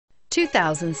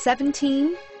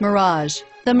2017 Mirage.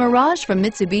 The Mirage from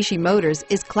Mitsubishi Motors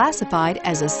is classified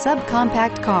as a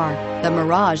subcompact car. The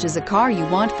Mirage is a car you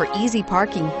want for easy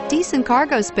parking, decent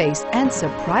cargo space, and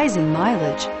surprising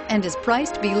mileage, and is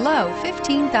priced below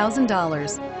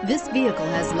 $15,000. This vehicle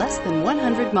has less than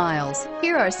 100 miles.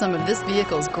 Here are some of this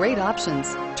vehicle's great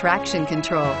options: traction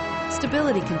control,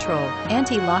 stability control,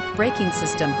 anti-lock braking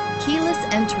system, keyless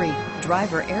entry,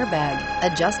 driver airbag,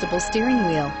 adjustable steering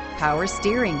wheel, power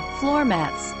steering, floor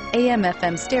mats,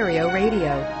 AM/FM stereo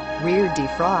radio, rear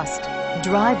defrost.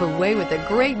 Drive away with a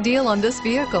great deal on this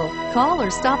vehicle. Call or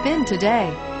stop in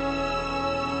today.